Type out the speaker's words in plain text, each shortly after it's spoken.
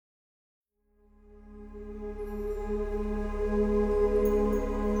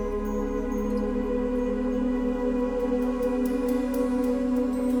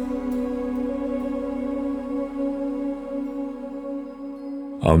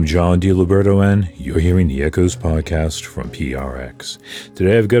I'm John DiLiberto, and you're hearing the Echoes podcast from PRX.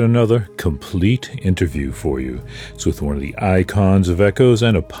 Today I've got another complete interview for you. It's with one of the icons of Echoes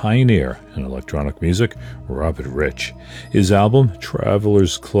and a pioneer in electronic music, Robert Rich. His album,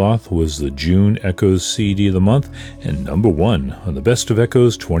 Traveler's Cloth, was the June Echoes CD of the month and #1 on the Best of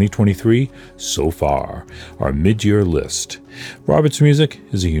Echoes 2023 so far, our mid-year list. Robert's music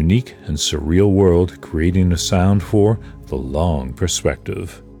is a unique and surreal world, creating a sound for the long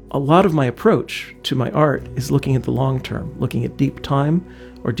perspective. A lot of my approach to my art is looking at the long term, looking at deep time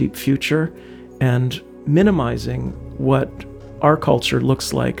or deep future, and minimizing what our culture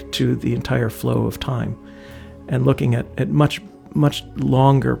looks like to the entire flow of time, and looking at much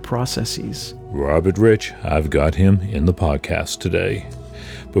longer processes. Robert Rich, I've got him in the podcast today.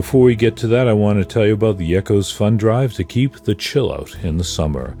 Before we get to that, I want to tell you about the Echoes Fund Drive to keep the chill out in the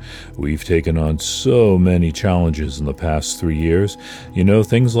summer. We've taken on so many challenges in the past 3 years. You know,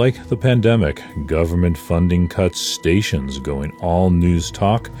 things like the pandemic, government funding cuts, stations going all news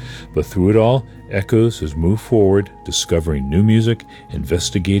talk. But through it all, Echoes has moved forward, discovering new music,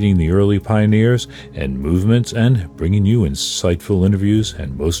 investigating the early pioneers and movements, and bringing you insightful interviews,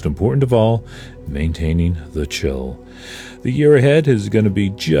 and most important of all, maintaining the chill. The year ahead is going to be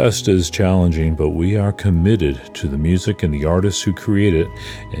just as challenging, but we are committed to the music and the artists who create it,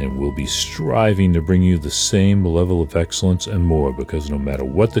 and we'll be striving to bring you the same level of excellence and more, because no matter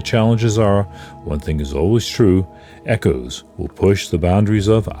what the challenges are, one thing is always true: Echoes will push the boundaries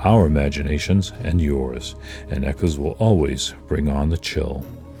of our imaginations and yours, and Echoes will always bring on the chill.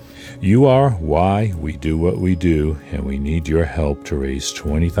 You are why we do what we do, and we need your help to raise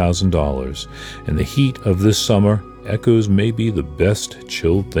 $20,000. In the heat of this summer, Echoes may be the best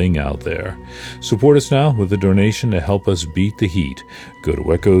chilled thing out there. Support us now with a donation to help us beat the heat. Go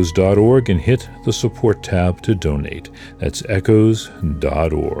to echoes.org and hit the support tab to donate. That's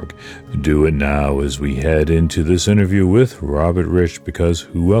echoes.org. Do it now as we head into this interview with Robert Rich, because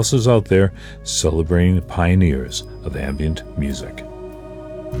who else is out there celebrating the pioneers of ambient music?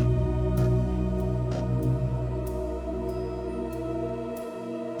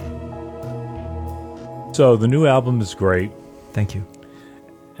 So the new album is great. Thank you.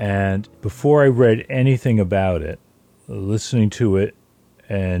 And before I read anything about it, listening to it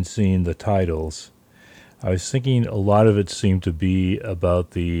and seeing the titles, I was thinking a lot of it seemed to be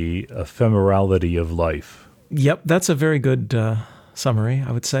about the ephemerality of life. Yep, that's a very good summary,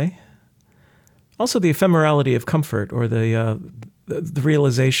 I would say. Also the ephemerality of comfort, or the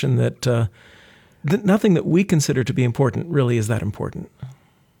realization that nothing that we consider to be important really is that important.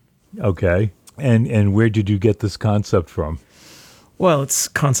 Okay. And where did you get this concept from? Well, it's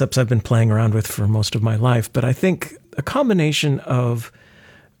concepts I've been playing around with for most of my life, but I think a combination of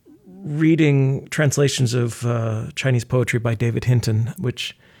reading translations of Chinese poetry by David Hinton,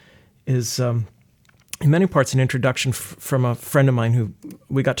 which is in many parts an introduction from a friend of mine who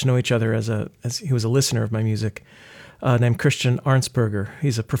we got to know each other as he was a listener of my music, named Christian Arnsperger.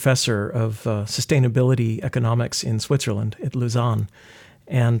 He's a professor of sustainability economics in Switzerland at Lausanne,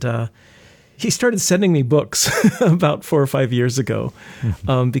 and he started sending me books about 4 or 5 years ago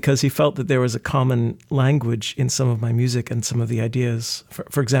because he felt that there was a common language in some of my music and some of the ideas,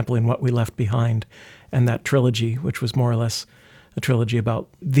 for example, in What We Left Behind, and that trilogy, which was more or less a trilogy about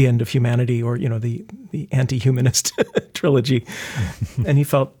the end of humanity, or, you know, the anti-humanist trilogy. And he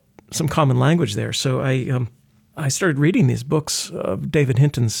felt some common language there. So I started reading these books of David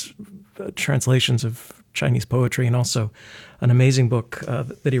Hinton's translations of Chinese poetry, and also an amazing book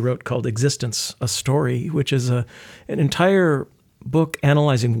that he wrote called Existence, A Story, which is an entire book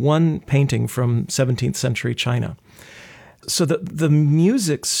analyzing one painting from 17th century China. So the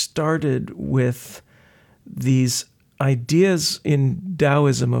music started with these ideas in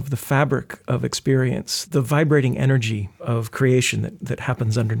Taoism of the fabric of experience, the vibrating energy of creation that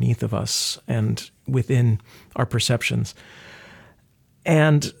happens underneath of us and within our perceptions.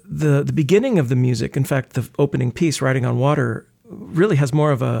 And the beginning of the music, in fact, the opening piece, Riding on Water, really has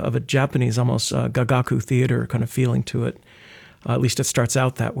more of a Japanese, almost gagaku theater kind of feeling to it. At least it starts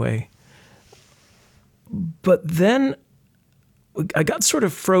out that way. But then I got sort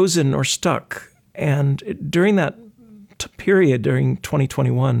of frozen or stuck. And during that period, during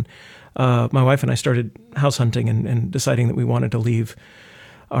 2021, my wife and I started house hunting and deciding that we wanted to leave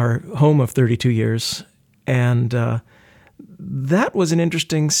our home of 32 years. And that was an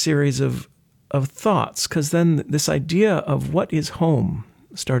interesting series of thoughts, because then this idea of what is home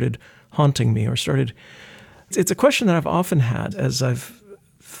started haunting me, or started. It's a question that I've often had, as I've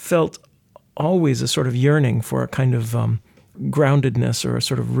felt always a sort of yearning for a kind of groundedness, or a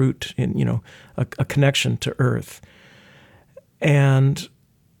sort of root in, a connection to earth. And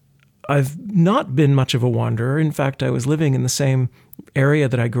I've not been much of a wanderer. In fact, I was living in the same area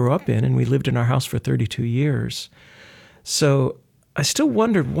that I grew up in, and we lived in our house for 32 years. So I still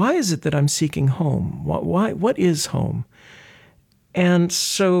wondered, why is it that I'm seeking home? What is home? And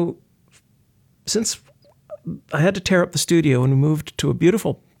so since I had to tear up the studio and we moved to a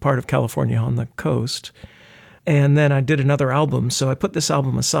beautiful part of California on the coast, and then I did another album, so I put this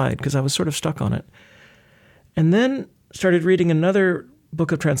album aside because I was sort of stuck on it. And then started reading another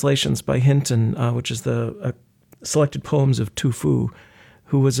book of translations by Hinton, which is the selected poems of Tu Fu,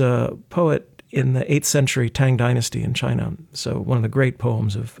 who was a poet in the 8th century Tang Dynasty in China. So one of the great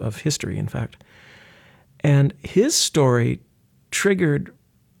poems of history, in fact. And his story triggered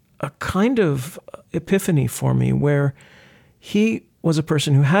a kind of epiphany for me where he was a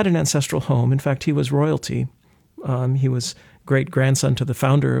person who had an ancestral home. In fact, he was royalty. He was great-grandson to the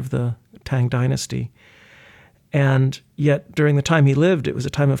founder of the Tang Dynasty. And yet, during the time he lived, it was a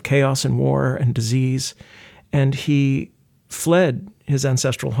time of chaos and war and disease. And he fled his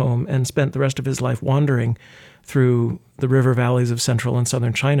ancestral home and spent the rest of his life wandering through the river valleys of central and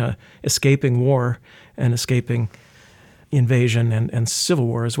southern China, escaping war and escaping invasion and civil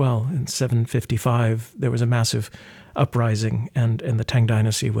war as well. In 755, there was a massive uprising, and the Tang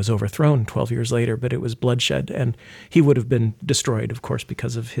Dynasty was overthrown 12 years later, but it was bloodshed, and he would have been destroyed, of course,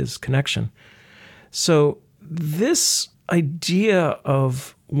 because of his connection. So this idea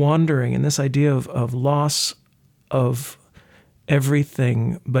of wandering and this idea of loss of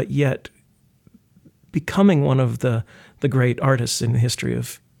everything, but yet becoming one of the great artists in the history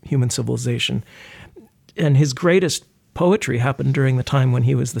of human civilization. And his greatest poetry happened during the time when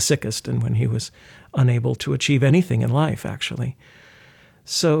he was the sickest and when he was unable to achieve anything in life, actually.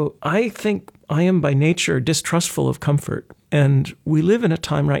 So I think I am by nature distrustful of comfort. And we live in a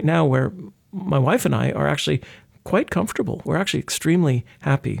time right now where my wife and I are actually quite comfortable. We're actually extremely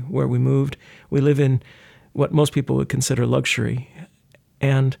happy where we moved. We live in what most people would consider luxury.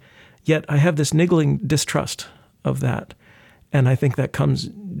 And yet I have this niggling distrust of that. And I think that comes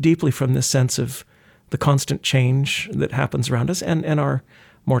deeply from this sense of the constant change that happens around us and our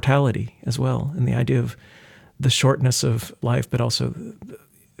mortality as well, and the idea of the shortness of life, but also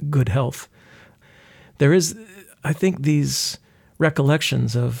good health. There is, I think, these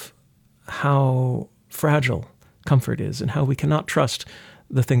recollections of how fragile comfort is and how we cannot trust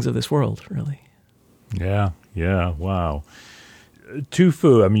the things of this world, really. Yeah, wow. Tu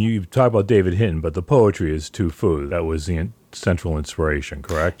Fu, I mean, you talk about David Hinton, but the poetry is Tu Fu. That was the central inspiration,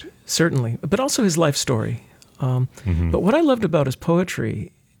 correct? Certainly, but also his life story. But what I loved about his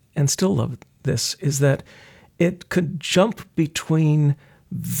poetry, and still love this, is that it could jump between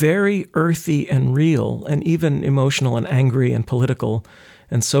very earthy and real, and even emotional and angry and political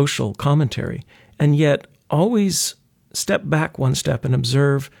and social commentary, and yet always step back one step and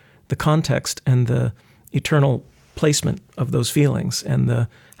observe the context and the eternal placement of those feelings and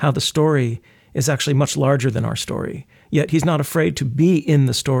how the story is actually much larger than our story. Yet he's not afraid to be in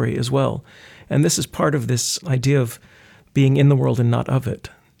the story as well. And this is part of this idea of being in the world and not of it.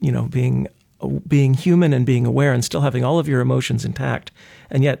 You know, being human and being aware and still having all of your emotions intact,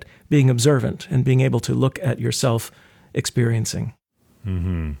 and yet being observant and being able to look at yourself experiencing.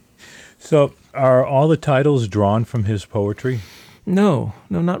 Mm-hmm. So are all the titles drawn from his poetry? No,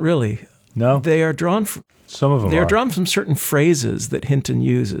 not really. No? They are drawn from... Some of them They are drawn from certain phrases that Hinton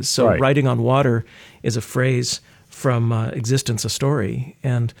uses. So right. Writing on water is a phrase from Existence, a Story.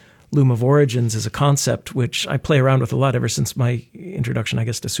 And Loom of Origins is a concept which I play around with a lot ever since my introduction, I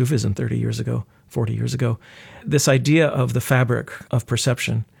guess, to Sufism 40 years ago. This idea of the fabric of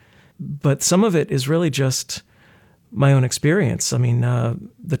perception. But some of it is really just my own experience. I mean,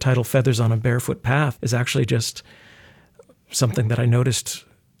 the title Feathers on a Barefoot Path is actually just something that I noticed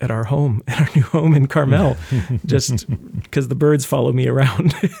at our new home in Carmel, just because the birds follow me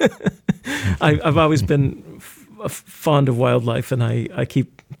around. I've always been fond of wildlife, and I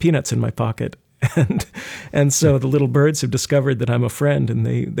keep peanuts in my pocket. And so the little birds have discovered that I'm a friend, and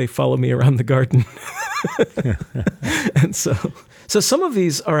they follow me around the garden. And so some of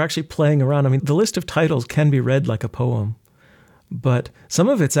these are actually playing around. I mean, the list of titles can be read like a poem, but some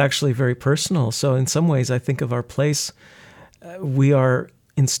of it's actually very personal. So in some ways, I think of our place. We are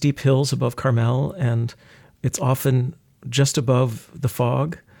in steep hills above Carmel, and it's often just above the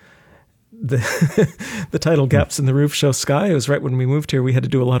fog. The title Gaps in the Roof Show Sky. It was right when we moved here. We had to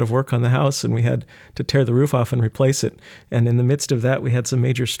do a lot of work on the house, and we had to tear the roof off and replace it. And in the midst of that, we had some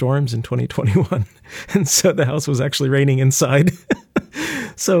major storms in 2021. And so the house was actually raining inside.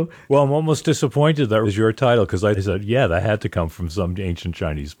 Well, I'm almost disappointed that was your title, because I said, yeah, that had to come from some ancient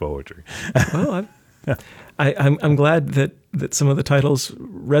Chinese poetry. Well, I'm glad that some of the titles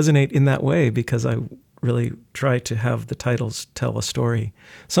resonate in that way because I really try to have the titles tell a story.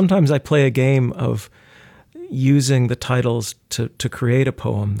 Sometimes I play a game of using the titles to create a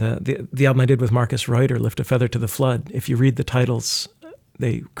poem. The album I did with Marcus Reuter, Lift a Feather to the Flood, if you read the titles,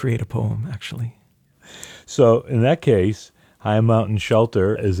 they create a poem, actually. So in that case, High Mountain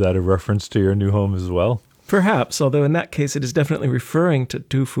Shelter, is that a reference to your new home as well? Perhaps, although in that case it is definitely referring to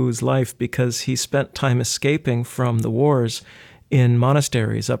Du Fu's life because he spent time escaping from the wars in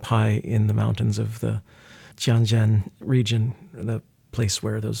monasteries up high in the mountains of the Jiangnan region, the place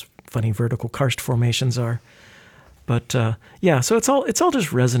where those funny vertical karst formations are. But so it's all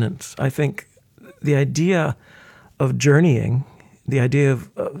just resonant. I think the idea of journeying, the idea of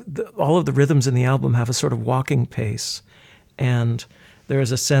all of the rhythms in the album have a sort of walking pace, and there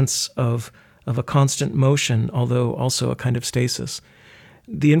is a sense of a constant motion, although also a kind of stasis.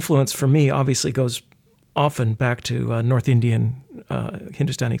 The influence for me obviously goes often back to North Indian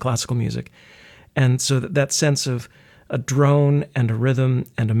Hindustani classical music. And so that sense of a drone and a rhythm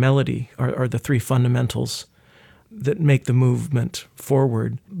and a melody are the three fundamentals that make the movement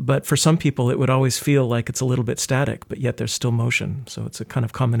forward. But for some people, it would always feel like it's a little bit static, but yet there's still motion. So it's a kind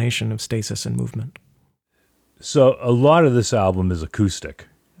of combination of stasis and movement. So a lot of this album is acoustic.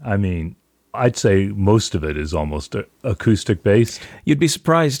 I mean, I'd say most of it is almost acoustic based. You'd be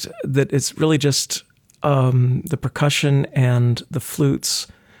surprised that it's really just the percussion and the flutes.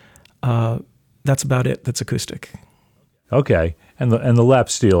 That's about it. That's acoustic. Okay, and the lap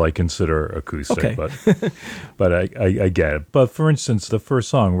steel I consider acoustic, okay. but I get it. But for instance, the first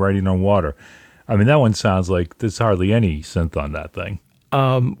song, "Riding on Water," I mean that one sounds like there's hardly any synth on that thing.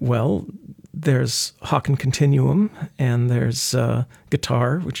 Well, there's Hawken Continuum, and there's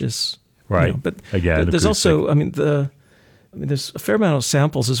guitar, which is right. But again, there's acoustic. also, there's a fair amount of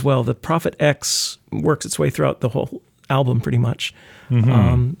samples as well. The Prophet X works its way throughout the whole album pretty much.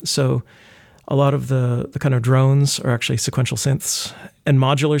 Mm-hmm. So a lot of the kind of drones are actually sequential synths and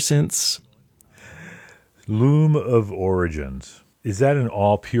modular synths. Loom of Origins. Is that an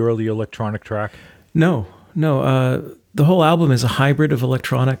all purely electronic track? No. The whole album is a hybrid of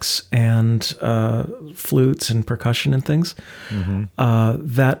electronics and flutes and percussion and things. Mm-hmm.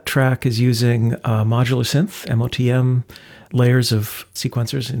 That track is using modular synth, MOTM, layers of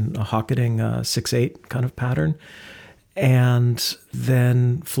sequencers in a Hocketing 6/8 kind of pattern, and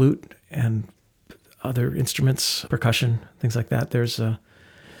then flute and other instruments, percussion, things like that. There's a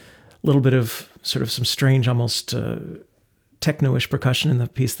little bit of sort of some strange, almost techno-ish percussion in the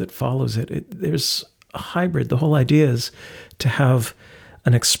piece that follows it. There's a hybrid. The whole idea is to have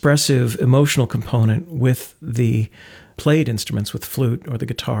an expressive emotional component with the played instruments, with flute or the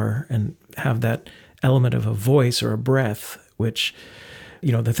guitar, and have that element of a voice or a breath, which,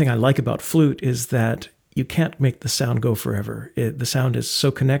 the thing I like about flute is that you can't make the sound go forever. The sound is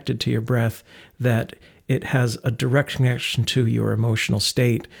so connected to your breath that it has a direct connection to your emotional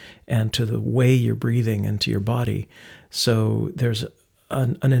state and to the way you're breathing and to your body. So there's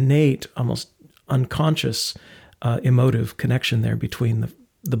an innate, almost unconscious emotive connection there between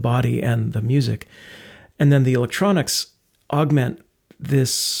the body and the music. And then the electronics augment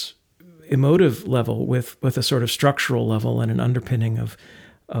this emotive level with a sort of structural level and an underpinning of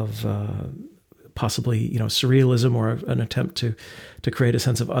possibly surrealism or an attempt to create a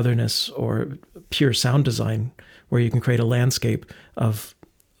sense of otherness, or pure sound design where you can create a landscape of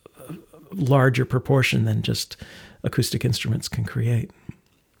larger proportion than just acoustic instruments can create.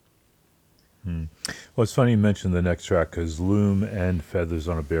 Well, it's funny you mentioned the next track, because Loom and Feathers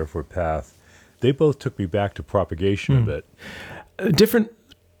on a Barefoot Path, they both took me back to Propagation a bit. A different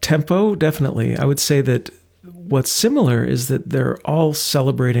tempo, definitely. I would say that what's similar is that they're all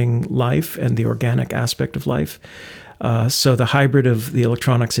celebrating life and the organic aspect of life. So the hybrid of the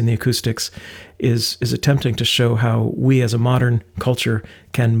electronics and the acoustics is attempting to show how we as a modern culture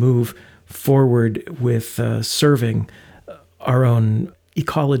can move forward with serving our own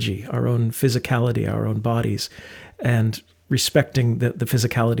ecology, our own physicality, our own bodies, and respecting the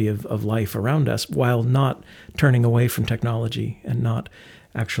physicality of life around us, while not turning away from technology and not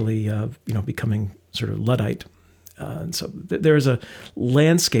actually becoming sort of Luddite. And so there is a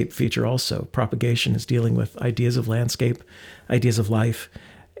landscape feature also. Propagation is dealing with ideas of landscape, ideas of life,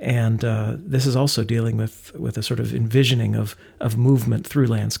 and this is also dealing with a sort of envisioning of movement through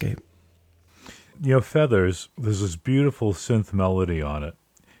landscape. Feathers, there's this beautiful synth melody on it,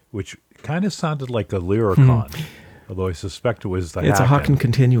 which kind of sounded like a Lyricon, although I suspect it was It's a Hawken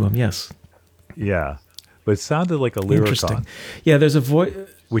Continuum, yes. Yeah, but it sounded like a Lyricon. Interesting. Yeah, there's a voice.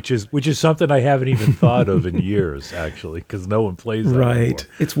 which is something I haven't even thought of in years, actually, because no one plays that Right. anymore.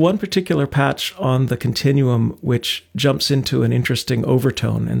 It's one particular patch on the continuum which jumps into an interesting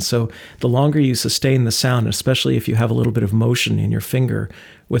overtone. And so the longer you sustain the sound, especially if you have a little bit of motion in your finger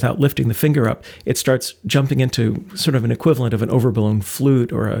without lifting the finger up, it starts jumping into sort of an equivalent of an overblown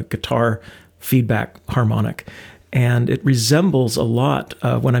flute or a guitar feedback harmonic. And it resembles a lot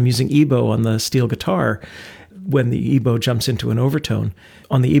when I'm using EBow on the steel guitar, when the EBow jumps into an overtone.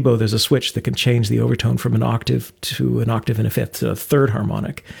 On the EBow, there's a switch that can change the overtone from an octave to an octave and a fifth to a third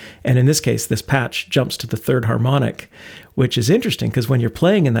harmonic. And in this case, this patch jumps to the third harmonic, which is interesting because when you're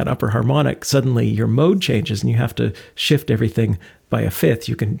playing in that upper harmonic, suddenly your mode changes and you have to shift everything by a fifth.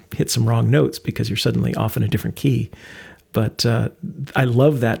 You can hit some wrong notes because you're suddenly off in a different key. But I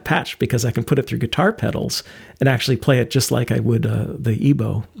love that patch because I can put it through guitar pedals and actually play it just like I would the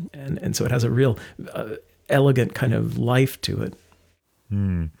EBow. And so it has a real elegant kind of life to it.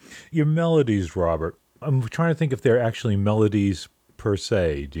 Your melodies, Robert, I'm trying to think if they're actually melodies per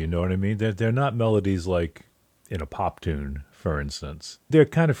se. Do you know what I mean? They're not melodies like in a pop tune, for instance. They're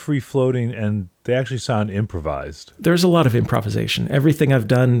kind of free-floating, and they actually sound improvised. There's a lot of improvisation. Everything I've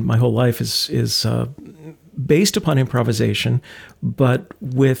done my whole life is based upon improvisation, but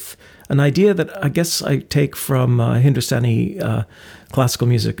with an idea that I guess I take from Hindustani classical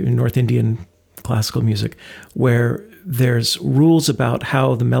music, North Indian classical music, where there's rules about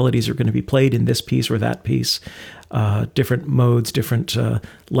how the melodies are going to be played in this piece or that piece, different modes, different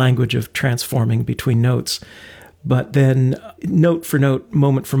language of transforming between notes. But then note for note,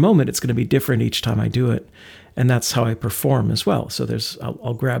 moment for moment, it's going to be different each time I do it. And that's how I perform as well. So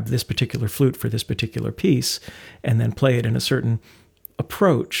I'll grab this particular flute for this particular piece and then play it in a certain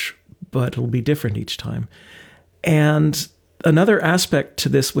approach, but it'll be different each time. And another aspect to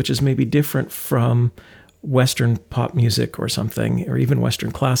this, which is maybe different from Western pop music or something, or even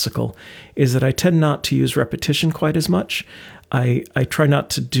Western classical, is that I tend not to use repetition quite as much. I try not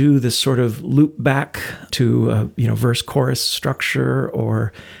to do this sort of loop back to verse chorus structure,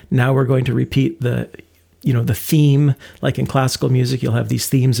 or now we're going to repeat the theme. Like in classical music, you'll have these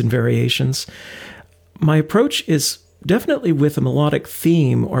themes and variations. My approach is definitely with a melodic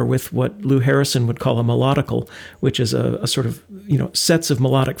theme, or with what Lou Harrison would call a melodical, which is a sort of, sets of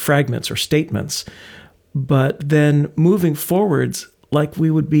melodic fragments or statements, but then moving forwards like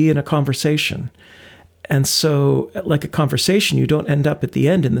we would be in a conversation. And so, like a conversation, you don't end up at the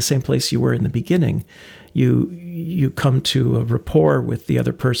end in the same place you were in the beginning. You come to a rapport with the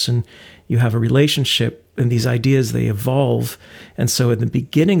other person. You have a relationship, and these ideas, they evolve. And so in the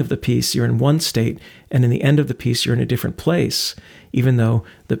beginning of the piece, you're in one state, and in the end of the piece, you're in a different place, even though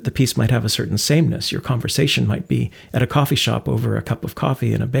the piece might have a certain sameness. Your conversation might be at a coffee shop over a cup of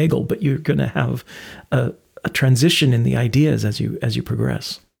coffee and a bagel, but you're going to have a transition in the ideas as you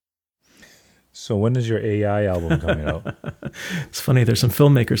progress. So when is your AI album coming out? It's funny, there's some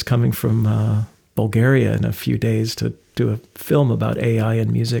filmmakers coming from Bulgaria in a few days to do a film about AI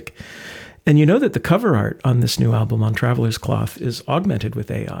and music. And you know that the cover art on this new album, On Traveler's Cloth, is augmented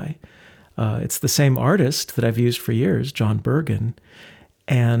with AI. It's the same artist that I've used for years, John Bergen.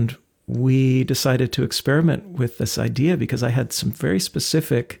 And we decided to experiment with this idea because I had some very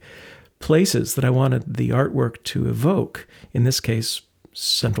specific places that I wanted the artwork to evoke. In this case,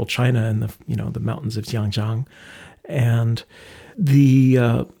 central China and the mountains of Xinjiang. And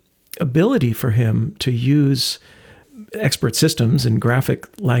the ability for him to use expert systems and graphic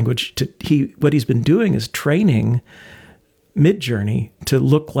language, what he's been doing is training Midjourney to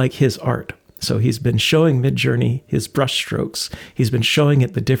look like his art. So he's been showing Midjourney his brush strokes. He's been showing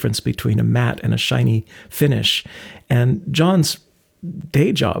it the difference between a matte and a shiny finish. And John's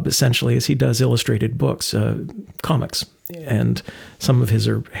day job, essentially, is he does illustrated books, comics, and some of his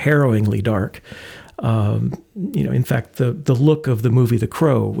are harrowingly dark. In fact, the look of the movie The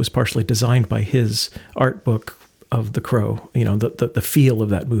Crow was partially designed by his art book of The Crow. The feel of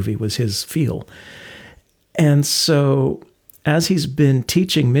that movie was his feel. And so as he's been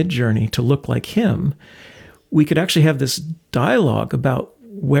teaching Midjourney to look like him, we could actually have this dialogue about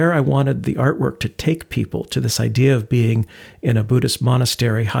where I wanted the artwork to take people, to this idea of being in a Buddhist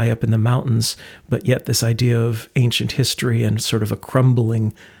monastery high up in the mountains, but yet this idea of ancient history and sort of a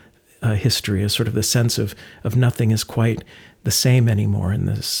crumbling history, a sort of the sense of nothing is quite the same anymore, and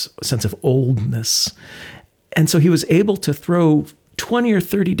this sense of oldness. And so he was able to throw 20 or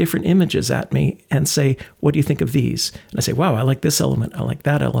 30 different images at me and say, what do you think of these? And I say, wow, I like this element. I like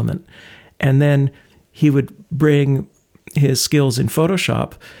that element. And then he would bring his skills in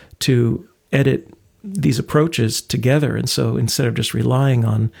Photoshop to edit these approaches together. And so instead of just relying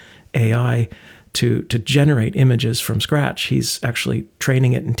on AI to generate images from scratch. He's actually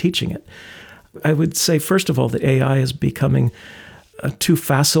training it and teaching it. I would say, first of all, that AI is becoming a too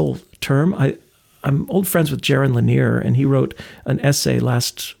facile term. I'm old friends with Jaron Lanier, and he wrote an essay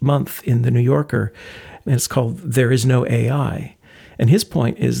last month in The New Yorker, and it's called There Is No AI. And his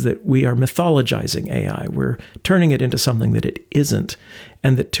point is that we are mythologizing AI. We're turning it into something that it isn't.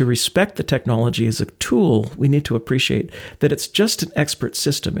 And that to respect the technology as a tool, we need to appreciate that it's just an expert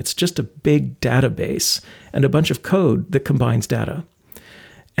system. It's just a big database and a bunch of code that combines data.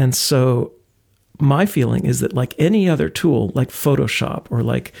 And so my feeling is that like any other tool, like Photoshop or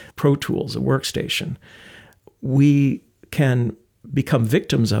like Pro Tools, a workstation, we can become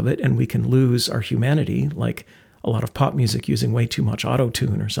victims of it and we can lose our humanity, like a lot of pop music using way too much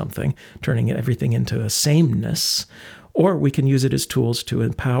auto-tune or something, turning everything into a sameness, or we can use it as tools to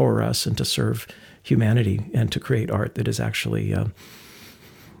empower us and to serve humanity and to create art that is actually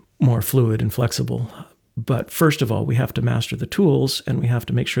more fluid and flexible. But first of all, we have to master the tools, and we have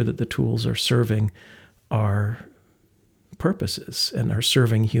to make sure that the tools are serving our purposes and are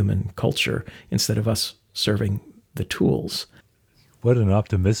serving human culture instead of us serving the tools. What an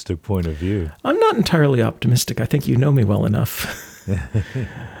optimistic point of view. I'm not entirely optimistic. I think you know me well enough.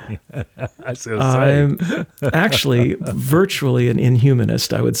 I'm actually virtually an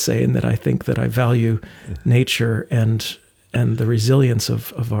inhumanist, I would say, in that I think that I value nature and the resilience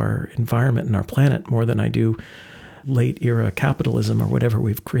of our environment and our planet more than I do late era capitalism or whatever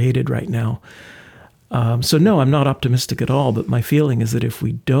we've created right now. So no, I'm not optimistic at all, but my feeling is that if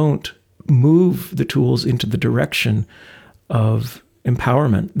we don't move the tools into the direction of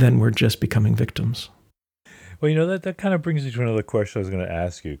empowerment, then we're just becoming victims. Well, you know, that kind of brings me to another question I was going to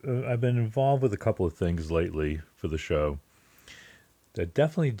ask you. I've been involved with a couple of things lately for the show that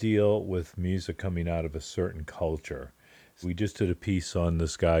definitely deal with music coming out of a certain culture. We just did a piece on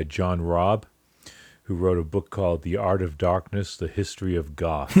this guy, John Robb, who wrote a book called The Art of Darkness, The History of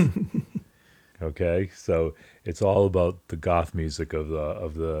Goth. Okay, so it's all about the goth music of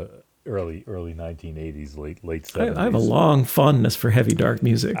the early 1980s, late 70s. I have a long fondness for heavy, dark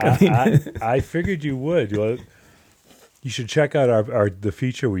music. I figured you would. Well, you should check out the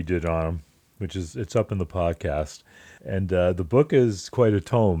feature we did on him, it's up in the podcast. And the book is quite a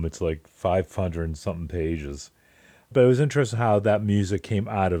tome. It's like 500 and something pages. But it was interesting how that music came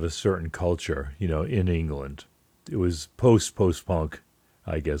out of a certain culture, you know, in England. It was post-punk,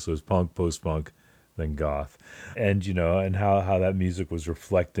 I guess. It was punk, post-punk, then goth. And, you know, and how that music was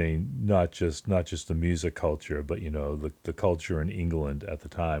reflecting not just the music culture, but, you know, the culture in England at the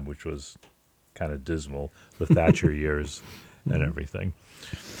time, which was kind of dismal, the Thatcher years and everything.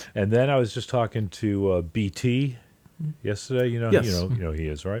 And then I was just talking to BT yesterday. Yes. You know he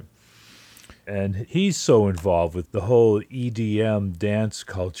is, right? And he's so involved with the whole EDM dance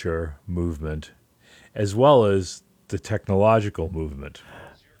culture movement, as well as the technological movement.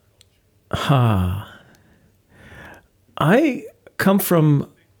 I come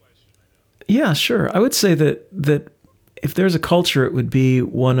from, yeah, sure. I would say that if there's a culture, it would be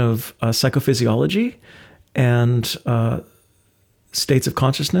one of psychophysiology and states of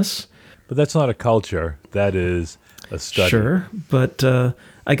consciousness. But that's not a culture. That is a study. Sure, but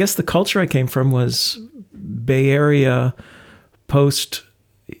I guess the culture I came from was Bay Area post,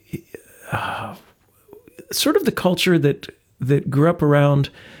 sort of the culture that grew up around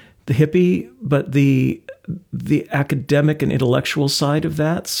the hippie, but the academic and intellectual side of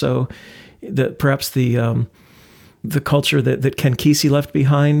that. So perhaps the culture that Ken Kesey left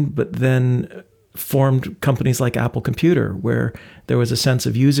behind, but then formed companies like Apple Computer, where there was a sense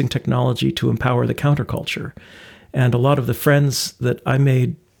of using technology to empower the counterculture. And a lot of the friends that I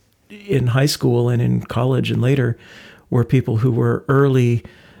made in high school and in college and later were people who were early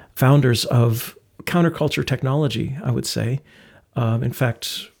founders of counterculture technology, I would say. In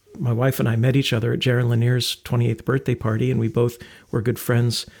fact, my wife and I met each other at Jaron Lanier's 28th birthday party, and we both were good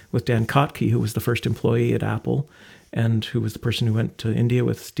friends with Dan Kotke, who was the first employee at Apple and who was the person who went to India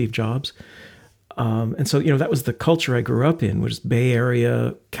with Steve Jobs. And so, that was the culture I grew up in, was Bay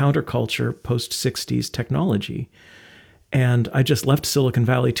Area counterculture, post-60s technology. And I just left Silicon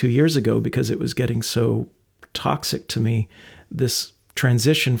Valley 2 years ago because it was getting so toxic to me, this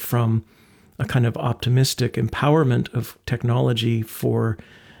transition from a kind of optimistic empowerment of technology for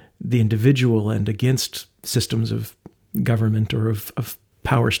the individual and against systems of government or of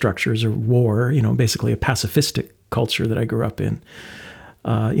power structures or war, basically a pacifistic culture that I grew up in.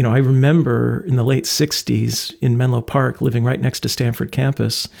 I remember in the late 60s in Menlo Park, living right next to Stanford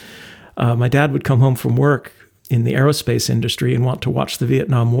campus, my dad would come home from work in the aerospace industry and want to watch the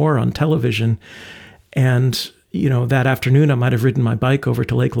Vietnam War on television. And that afternoon I might have ridden my bike over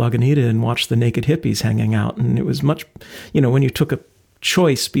to Lake Lagunita and watched the naked hippies hanging out. And it was much, when you took a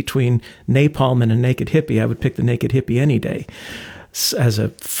choice between napalm and a naked hippie, I would pick the naked hippie any day. As a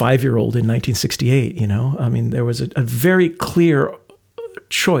 5-year-old in 1968, there was a very clear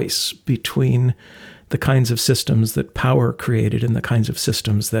choice between the kinds of systems that power created and the kinds of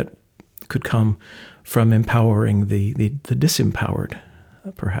systems that could come from empowering the disempowered,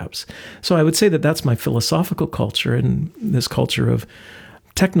 perhaps. So I would say that that's my philosophical culture, and this culture of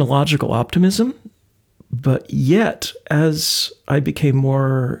technological optimism. But yet, as I became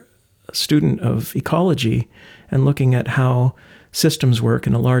more a student of ecology and looking at how systems work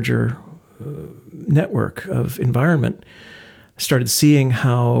in a larger network of environment, I started seeing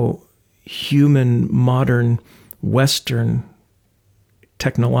how human, modern, Western,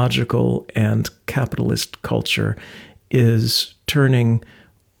 technological and capitalist culture is turning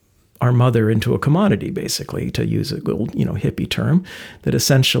our mother into a commodity, basically, to use a little, hippie term, that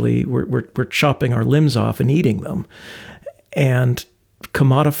essentially we're chopping our limbs off and eating them and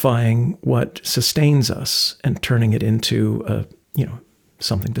commodifying what sustains us and turning it into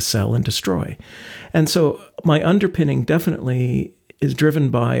something to sell and destroy. And so my underpinning definitely is driven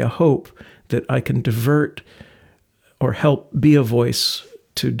by a hope that I can divert or help be a voice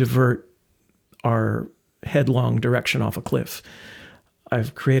to divert our headlong direction off a cliff.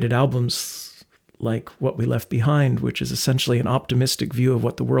 I've created albums like What We Left Behind, which is essentially an optimistic view of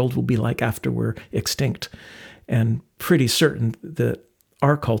what the world will be like after we're extinct, and pretty certain that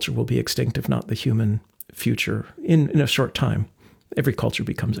our culture will be extinct, if not the human future, in a short time. Every culture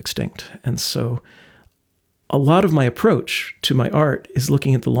becomes extinct. And so a lot of my approach to my art is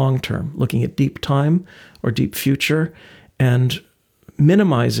looking at the long term, looking at deep time or deep future, and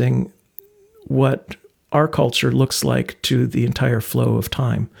minimizing what our culture looks like to the entire flow of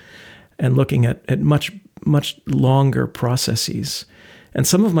time, and looking at much, much longer processes. And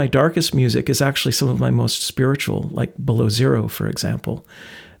some of my darkest music is actually some of my most spiritual, like Below Zero, for example.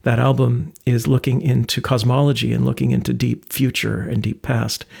 That album is looking into cosmology and looking into deep future and deep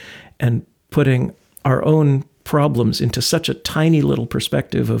past, and putting our own problems into such a tiny little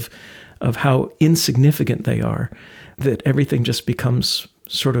perspective of how insignificant they are, that everything just becomes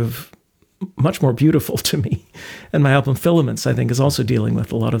sort of much more beautiful to me. And my album Filaments, I think, is also dealing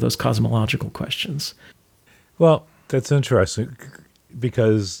with a lot of those cosmological questions. Well, that's interesting,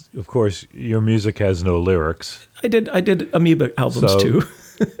 because, of course, your music has no lyrics. I did Amoeba albums too.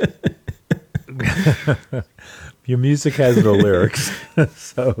 Your music has no lyrics.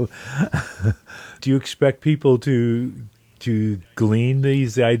 So do you expect people to glean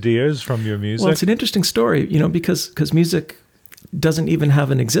these ideas from your music? Well, it's an interesting story, because music doesn't even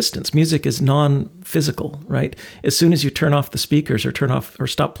have an existence. Music is non-physical, right? As soon as you turn off the speakers or turn off or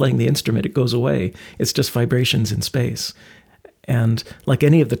stop playing the instrument, it goes away. It's just vibrations in space. And like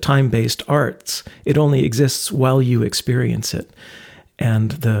any of the time-based arts, it only exists while you experience it.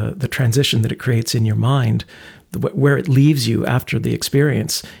 And the transition that it creates in your mind, where it leaves you after the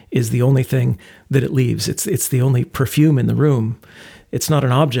experience, is the only thing that it leaves. It's the only perfume in the room. It's not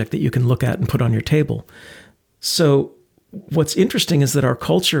an object that you can look at and put on your table. So what's interesting is that our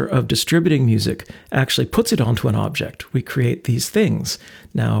culture of distributing music actually puts it onto an object. We create these things.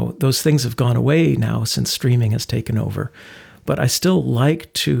 Now, those things have gone away now since streaming has taken over. But I still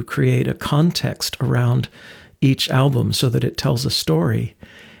like to create a context around each album so that it tells a story.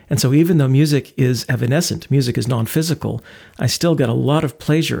 And so even though music is evanescent, music is non-physical, I still get a lot of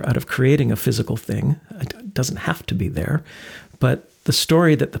pleasure out of creating a physical thing. It doesn't have to be there. But the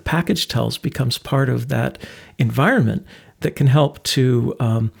story that the package tells becomes part of that environment that can help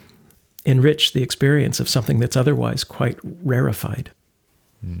to enrich the experience of something that's otherwise quite rarefied.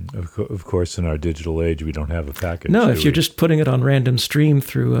 Of course, in our digital age, we don't have a package. No, if you're just putting it on random stream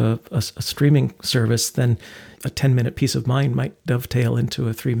through a streaming service, then a 10-minute piece of mind might dovetail into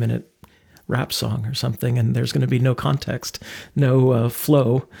a 3-minute rap song or something, and there's going to be no context, no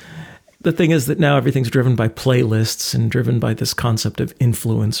flow. The thing is that now everything's driven by playlists and driven by this concept of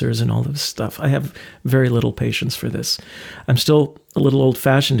influencers and all this stuff. I have very little patience for this. I'm still a little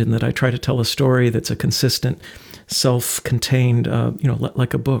old-fashioned in that I try to tell a story that's a consistent, self-contained,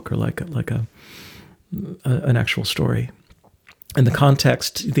 like a book or like an actual story. And the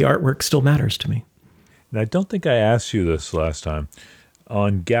context, the artwork still matters to me. And I don't think I asked you this last time.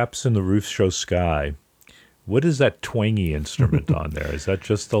 On Gaps in the Roof Show Sky, what is that twangy instrument on there? Is that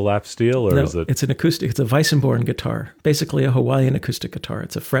just the lap steel, or is it? It's an acoustic. It's a Weissenborn guitar, basically a Hawaiian acoustic guitar.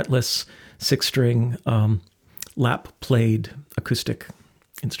 It's a fretless, 6-string, lap-played acoustic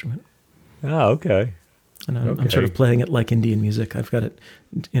instrument. Oh, okay. And I'm sort of playing it like Indian music. I've got it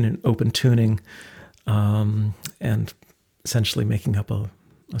in an open tuning and essentially making up a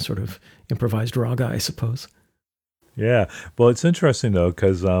sort of improvised raga, I suppose. Yeah. Well, it's interesting, though,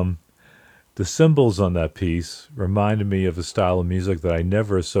 because the cymbals on that piece reminded me of a style of music that I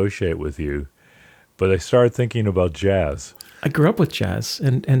never associate with you, but I started thinking about jazz. I grew up with jazz,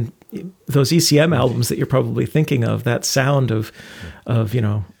 and those ECM albums that you're probably thinking of, that sound of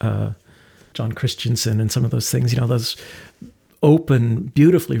John Christensen and some of those things, those open,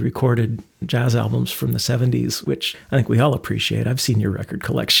 beautifully recorded jazz albums from the 70s, which I think we all appreciate. I've seen your record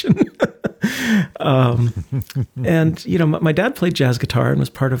collection. And, my dad played jazz guitar and was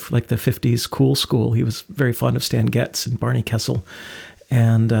part of like the 50s cool school. He was very fond of Stan Getz and Barney Kessel.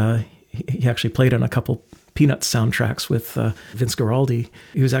 And he actually played on a couple Peanuts soundtracks with Vince Guaraldi.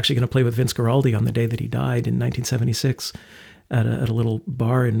 He was actually going to play with Vince Guaraldi on the day that he died in 1976 at a little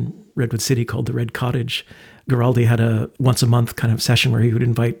bar in Redwood City called the Red Cottage. Guaraldi had a once a month kind of session where he would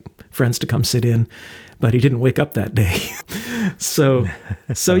invite friends to come sit in, but he didn't wake up that day. so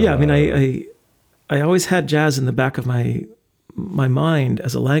yeah, I mean, I always had jazz in the back of my mind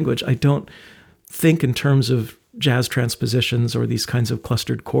as a language. I don't think in terms of jazz transpositions or these kinds of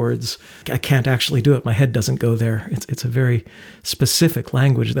clustered chords. I can't actually do it. My head doesn't go there. It's a very specific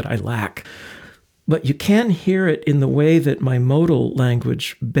language that I lack. But you can hear it in the way that my modal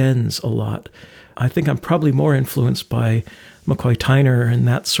language bends a lot. I think I'm probably more influenced by McCoy Tyner and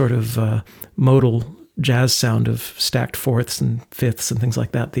that sort of modal jazz sound of stacked fourths and fifths and things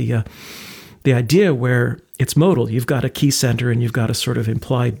like that. The idea where it's modal, you've got a key center and you've got a sort of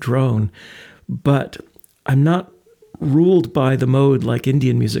implied drone, but I'm not ruled by the mode like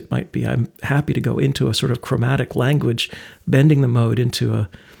Indian music might be. I'm happy to go into a sort of chromatic language, bending the mode into a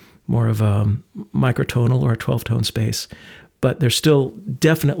more of a microtonal or a 12-tone space. But there's still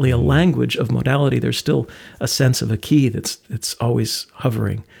definitely a language of modality. There's still a sense of a key that's always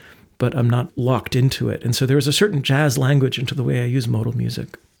hovering, but I'm not locked into it. And so there's a certain jazz language into the way I use modal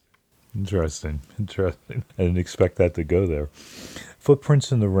music. Interesting. I didn't expect that to go there.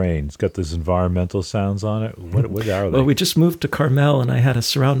 Footprints in the Rain. It's got those environmental sounds on it. What are they? Well, we just moved to Carmel, and I had a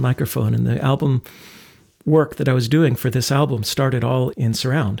surround microphone, and the album work that I was doing for this album started all in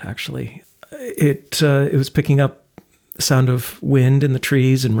surround, actually. It was picking up the sound of wind in the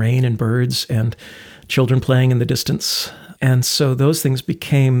trees and rain and birds and children playing in the distance. And so those things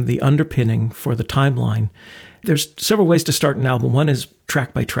became the underpinning for the timeline. There's several ways to start an album. One is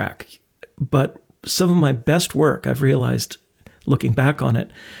track by track. But some of my best work, I've realized, looking back on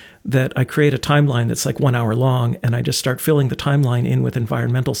it, that I create a timeline that's like 1 hour long, and I just start filling the timeline in with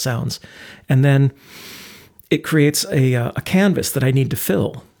environmental sounds. And then it creates a canvas that I need to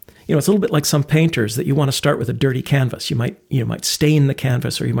fill. It's a little bit like some painters that you want to start with a dirty canvas. You might stain the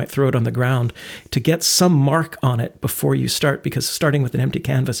canvas, or you might throw it on the ground to get some mark on it before you start, because starting with an empty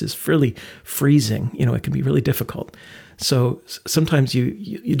canvas is really freezing. It can be really difficult. So sometimes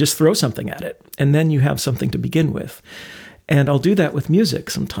you just throw something at it, and then you have something to begin with. And I'll do that with music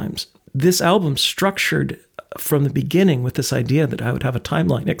sometimes. This album structured from the beginning with this idea that I would have a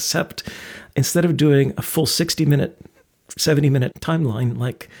timeline, except instead of doing a full 60-minute, 70-minute timeline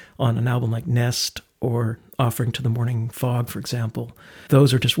like on an album like Nest or Offering to the Morning Fog, for example,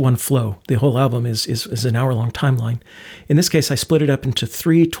 those are just one flow. The whole album is an hour-long timeline. In this case, I split it up into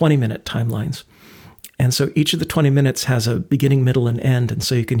 3 20-minute timelines. And so each of the 20 minutes has a beginning, middle, and end. And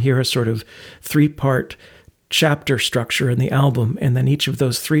so you can hear a sort of 3-part chapter structure in the album, and then each of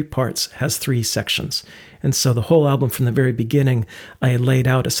those 3 parts has 3 sections. And so the whole album from the very beginning, I had laid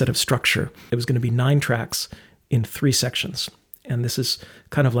out a set of structure. It was going to be 9 tracks in 3 sections. And this is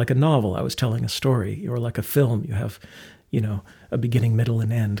kind of like a novel. I was telling a story, or like a film. You have, a beginning, middle,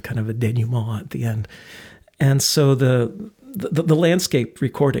 and end, kind of a denouement at the end. And so the landscape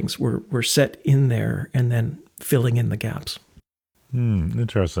recordings were set in there and then filling in the gaps.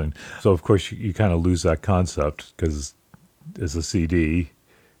 Interesting. So, of course, you kind of lose that concept because as a CD,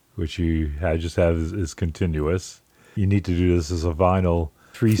 which you just have is continuous, you need to do this as a vinyl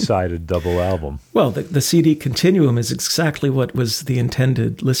 3-sided double album. Well, the CD continuum is exactly what was the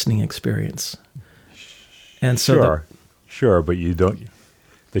intended listening experience. And so Sure, but you don't...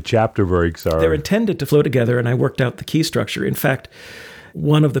 The chapter breaks are... They're intended to flow together, and I worked out the key structure. In fact,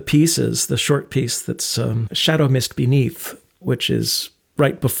 one of the pieces, the short piece that's Shadow Mist Beneath, which is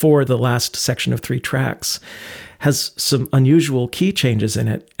right before the last section of 3 tracks, has some unusual key changes in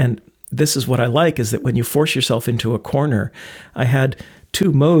it. And this is what I like, is that when you force yourself into a corner, I had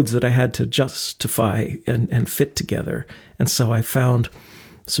 2 modes that I had to justify and fit together. And so I found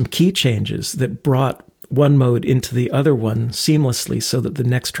some key changes that brought one mode into the other one seamlessly so that the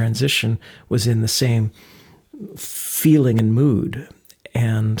next transition was in the same feeling and mood.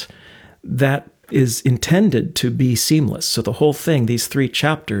 And that is intended to be seamless. So the whole thing, these 3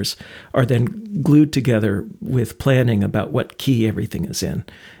 chapters, are then glued together with planning about what key everything is in.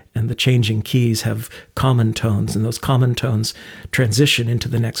 And the changing keys have common tones, and those common tones transition into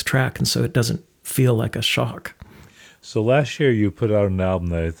the next track, and so it doesn't feel like a shock. So last year you put out an album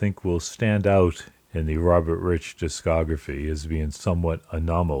that I think will stand out in the Robert Rich discography as being somewhat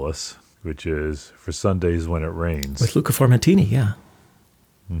anomalous, which is For Sundays When It Rains. With Luca Formentini, yeah.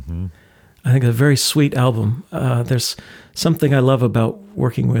 Mm-hmm. I think a very sweet album. There's something I love about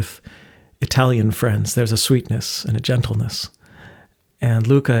working with Italian friends. There's a sweetness and a gentleness. And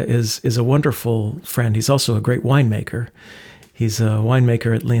Luca is a wonderful friend. He's also a great winemaker. He's a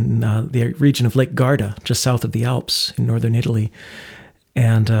winemaker in the region of Lake Garda, just south of the Alps in northern Italy.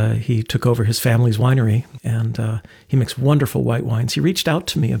 And he took over his family's winery, and he makes wonderful white wines. He reached out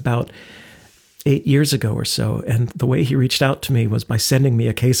to me about 8 years ago or so, and the way he reached out to me was by sending me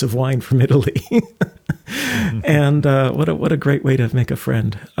a case of wine from Italy. And what a great way to make a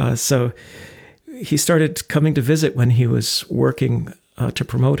friend. So he started coming to visit when he was working to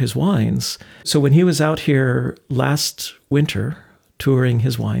promote his wines. So when he was out here last winter touring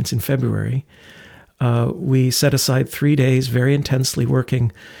his wines in February, we set aside 3 days very intensely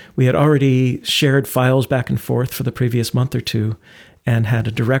working. We had already shared files back and forth for the previous month or two and had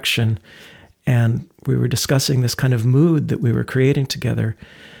a direction. And we were discussing this kind of mood that we were creating together.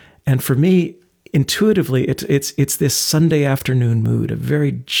 And for me, intuitively, it's this Sunday afternoon mood, a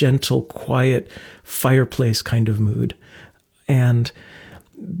very gentle, quiet, fireplace kind of mood. And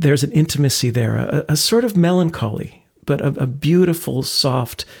there's an intimacy there, a sort of melancholy, but a beautiful,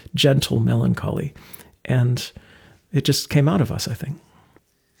 soft, gentle melancholy. And it just came out of us, I think.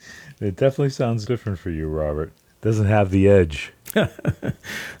 It definitely sounds different for you, Robert. Doesn't have the edge.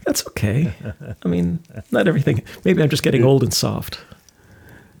 That's okay. I mean, not everything. Maybe I'm just getting old and soft.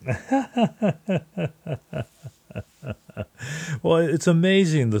 Well, it's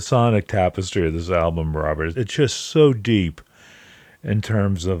amazing, the sonic tapestry of this album, Robert. It's just so deep in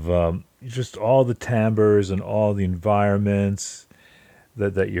terms of just all the timbres and all the environments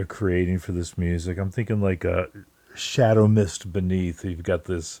that you're creating for this music. I'm thinking like a shadow mist beneath. You've got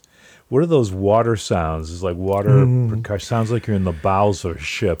this, what are those water sounds? It's like water percussion. Sounds like you're in the bowels of a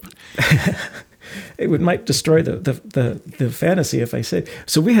ship. It might destroy the fantasy if I say.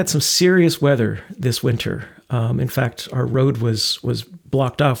 So we had some serious weather this winter. In fact, our road was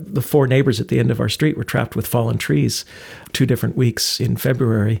blocked off. The 4 neighbors at the end of our street were trapped with fallen trees 2 different weeks in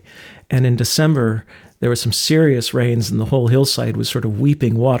February. And in December, there were some serious rains, and the whole hillside was sort of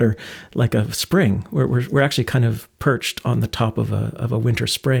weeping water like a spring. We're actually kind of perched on the top of a winter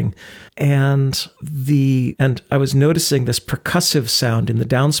spring. And I was noticing this percussive sound in the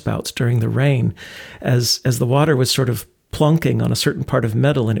downspouts during the rain as the water was sort of plunking on a certain part of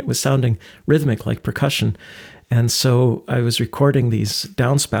metal, and it was sounding rhythmic like percussion. And so I was recording these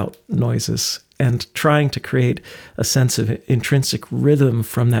downspout noises and trying to create a sense of intrinsic rhythm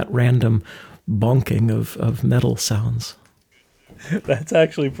from that random bonking of metal sounds. That's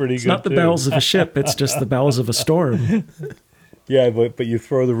actually pretty good. It's not the bowels of a ship, it's just the bowels of a storm. Yeah, but you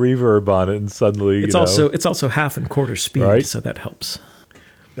throw the reverb on it and suddenly it's also half and quarter speed, right? So that helps.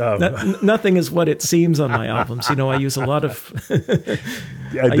 Nothing is what it seems on my albums. I use a lot of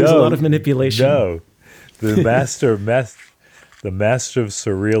use a lot of manipulation. No. The master of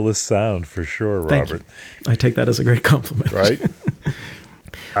surrealist sound for sure, Robert. Thank you. I take that as a great compliment. Right?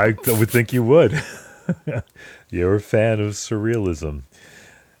 I would think you would. You're a fan of surrealism.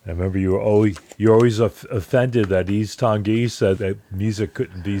 I remember you were always offended that Yves Tanguy said that music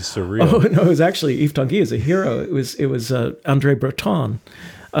couldn't be surreal. Oh no, it was actually Yves Tanguy is a hero. It was André Breton.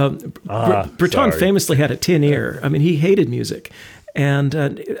 Breton famously had a tin ear. I mean, he hated music, and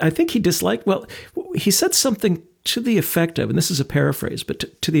I think he disliked. Well, he said something to the effect of, and this is a paraphrase,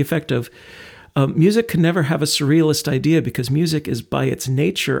 but to the effect of, music can never have a surrealist idea because music is by its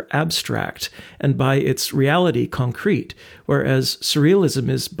nature abstract and by its reality concrete, whereas surrealism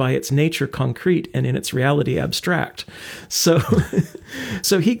is by its nature concrete and in its reality abstract. So,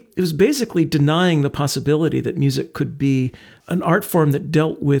 so he was basically denying the possibility that music could be an art form that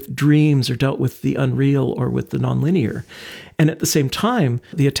dealt with dreams or dealt with the unreal or with the nonlinear. And at the same time,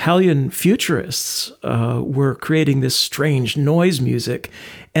 the Italian futurists were creating this strange noise music.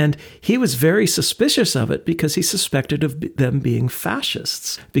 And he was very suspicious of it because he suspected of them being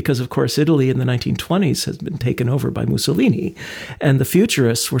fascists. Because, of course, Italy in the 1920s has been taken over by Mussolini. And the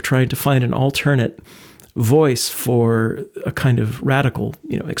futurists were trying to find an alternate voice for a kind of radical,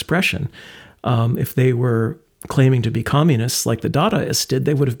 expression. If they were claiming to be communists like the Dadaists did,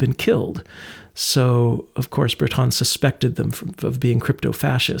 they would have been killed. So, of course, Breton suspected them of being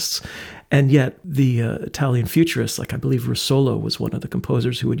crypto-fascists. And yet the Italian futurists, like I believe Russolo was one of the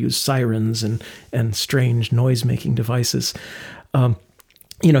composers who would use sirens and strange noise-making devices.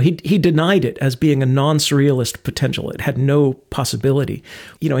 He denied it as being a non-surrealist potential. It had no possibility.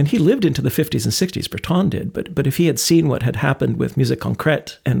 And he lived into the 50s and 60s, Breton did. But if he had seen what had happened with musique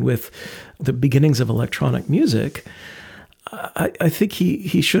concrète and with the beginnings of electronic music, I think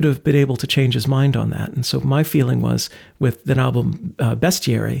he should have been able to change his mind on that. And so my feeling was with the album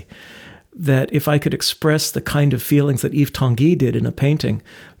Bestiary, that if I could express the kind of feelings that Yves Tanguy did in a painting,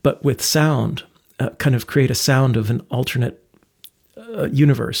 but with sound, kind of create a sound of an alternate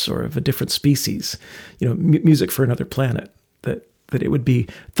universe or of a different species, music for another planet, that it would be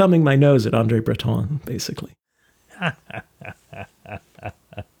thumbing my nose at André Breton, basically.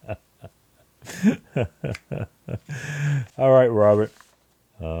 All right, Robert.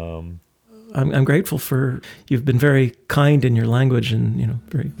 I'm grateful for you've been very kind in your language and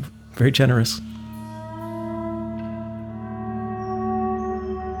very, very generous.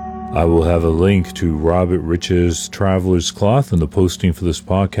 I will have a link to Robert Rich's Traveler's Cloth in the posting for this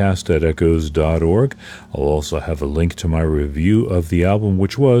podcast at echoes.org. I'll also have a link to my review of the album,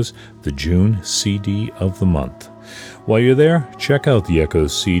 which was the June CD of the month. While you're there, check out the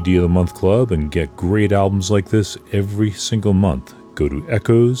Echoes CD of the Month Club and get great albums like this every single month. Go to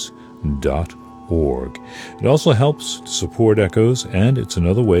echoes.org. It also helps to support Echoes, and it's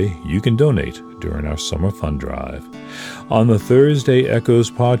another way you can donate during our Summer Fun Drive. On the Thursday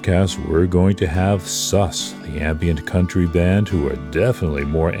Echoes podcast, we're going to have Sus, the ambient country band who are definitely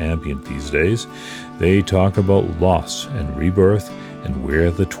more ambient these days. They talk about loss and rebirth and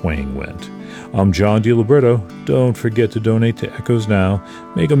where the twang went. I'm John DiLiberto. Don't forget to donate to Echoes now.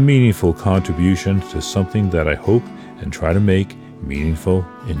 Make a meaningful contribution to something that I hope and try to make meaningful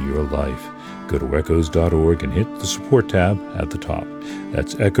in your life. Go to echoes.org and hit the support tab at the top.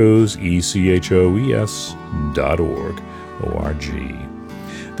 That's echoes, echoes.org. O-R-G.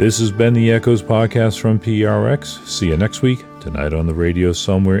 This has been the Echoes podcast from PRX. See you next week, tonight on the radio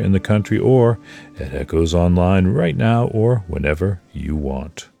somewhere in the country, or at Echoes Online right now or whenever you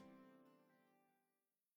want.